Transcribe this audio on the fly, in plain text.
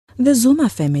The Zuma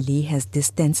family has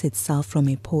distanced itself from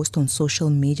a post on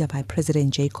social media by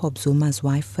President Jacob Zuma's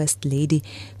wife, First Lady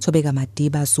Thobeka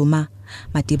Madiba Zuma.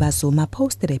 Madiba Zuma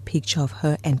posted a picture of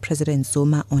her and President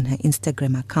Zuma on her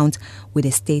Instagram account with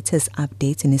a status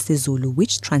update in isiZulu,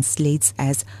 which translates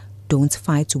as "Don't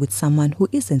fight with someone who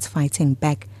isn't fighting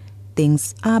back.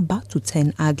 Things are about to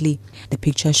turn ugly." The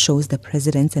picture shows the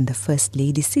president and the First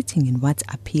Lady sitting in what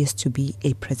appears to be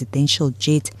a presidential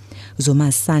jet.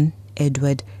 Zuma's son,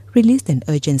 Edward, released an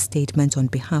urgent statement on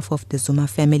behalf of the Zuma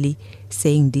family,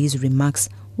 saying these remarks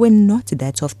were not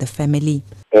that of the family.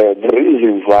 The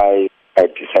reason why I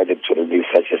decided to release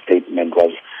such a statement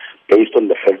was based on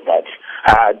the fact that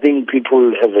I think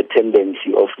people have a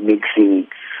tendency of mixing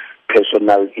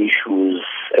personal issues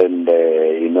and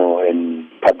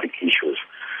and public issues.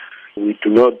 We do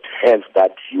not have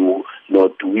that view, nor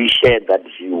do we share that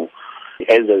view.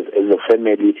 As a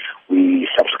family, we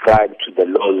subscribe to the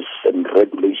laws and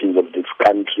regulations of this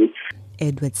country.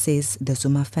 Edward says the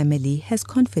Zuma family has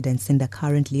confidence in the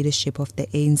current leadership of the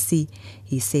ANC.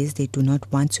 He says they do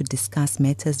not want to discuss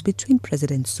matters between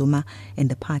President Zuma and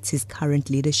the party's current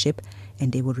leadership,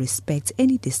 and they will respect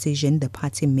any decision the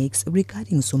party makes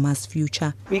regarding Zuma's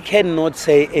future. We cannot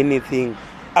say anything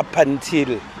up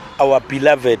until our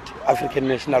beloved African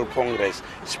National Congress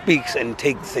speaks and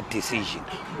takes a decision.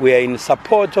 We are in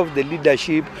support of the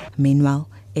leadership. Meanwhile,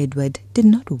 Edward did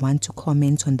not want to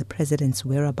comment on the president's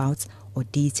whereabouts or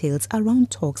details around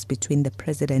talks between the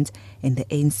president and the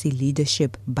ANC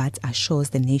leadership, but assures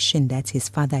the nation that his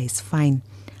father is fine.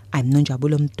 I'm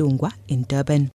Nonjabulo Mtungwa in Durban.